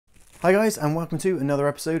Hi guys, and welcome to another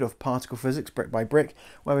episode of Particle Physics Brick by Brick,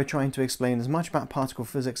 where we're trying to explain as much about particle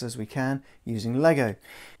physics as we can using Lego.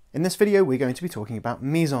 In this video we're going to be talking about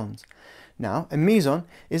mesons. Now, a meson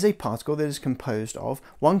is a particle that is composed of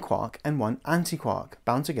one quark and one antiquark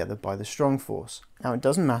bound together by the strong force. Now, it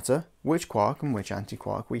doesn't matter which quark and which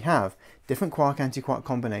antiquark we have. Different quark-antiquark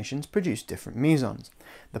combinations produce different mesons.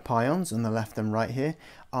 The pions on the left and right here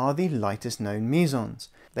are the lightest known mesons.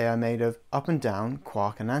 They are made of up and down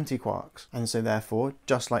quark and antiquarks, and so therefore,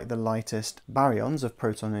 just like the lightest baryons of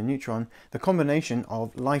proton and neutron, the combination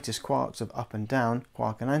of lightest quarks of up and down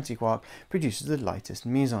quark and antiquark produces the lightest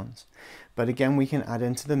mesons. But again, we can add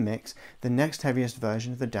into the mix the next heaviest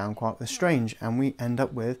version of the down quark, the strange, and we end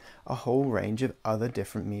up with a whole range of other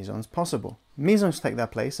different mesons possible. Mesons take their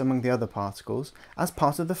place among the other particles as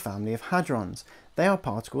part of the family of hadrons. They are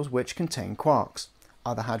particles which contain quarks.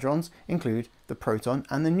 Other hadrons include the proton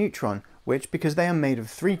and the neutron, which, because they are made of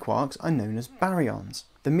three quarks, are known as baryons.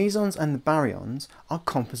 The mesons and the baryons are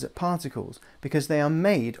composite particles because they are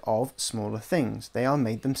made of smaller things. They are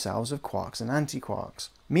made themselves of quarks and antiquarks.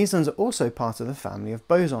 Mesons are also part of the family of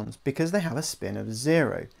bosons because they have a spin of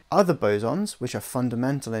 0. Other bosons, which are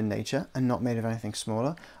fundamental in nature and not made of anything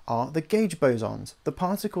smaller, are the gauge bosons, the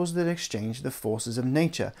particles that exchange the forces of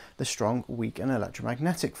nature, the strong, weak and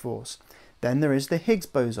electromagnetic force. Then there is the Higgs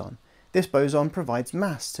boson. This boson provides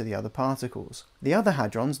mass to the other particles. The other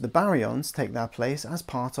hadrons, the baryons, take their place as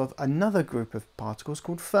part of another group of particles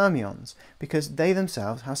called fermions, because they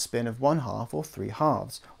themselves have spin of 1/2 or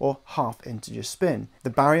 3/2, or half integer spin. The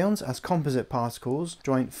baryons, as composite particles,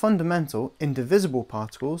 join fundamental, indivisible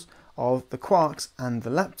particles of the quarks and the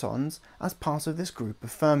leptons as part of this group of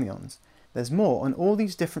fermions. There's more on all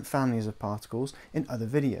these different families of particles in other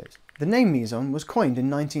videos. The name meson was coined in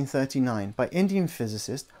 1939 by Indian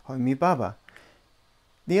physicist Homi Bhabha.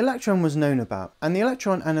 The electron was known about, and the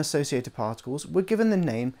electron and associated particles were given the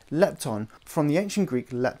name lepton from the ancient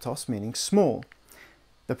Greek leptos, meaning small.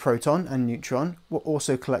 The proton and neutron were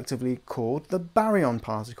also collectively called the baryon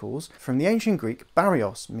particles from the ancient Greek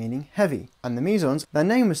baryos, meaning heavy. And the mesons, their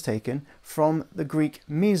name was taken from the Greek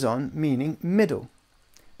meson, meaning middle,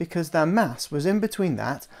 because their mass was in between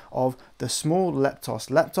that of the small leptos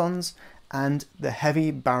leptons and the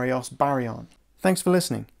heavy baryos baryon. Thanks for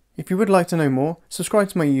listening. If you would like to know more, subscribe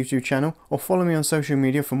to my YouTube channel or follow me on social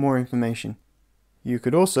media for more information. You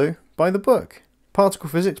could also buy the book. Particle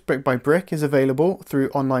Physics Brick by Brick is available through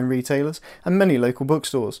online retailers and many local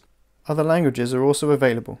bookstores. Other languages are also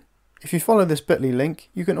available. If you follow this bit.ly link,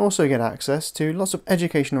 you can also get access to lots of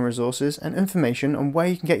educational resources and information on where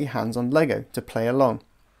you can get your hands on Lego to play along.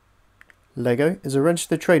 Lego is a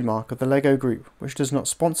registered trademark of the Lego Group, which does not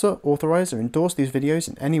sponsor, authorize or endorse these videos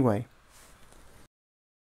in any way.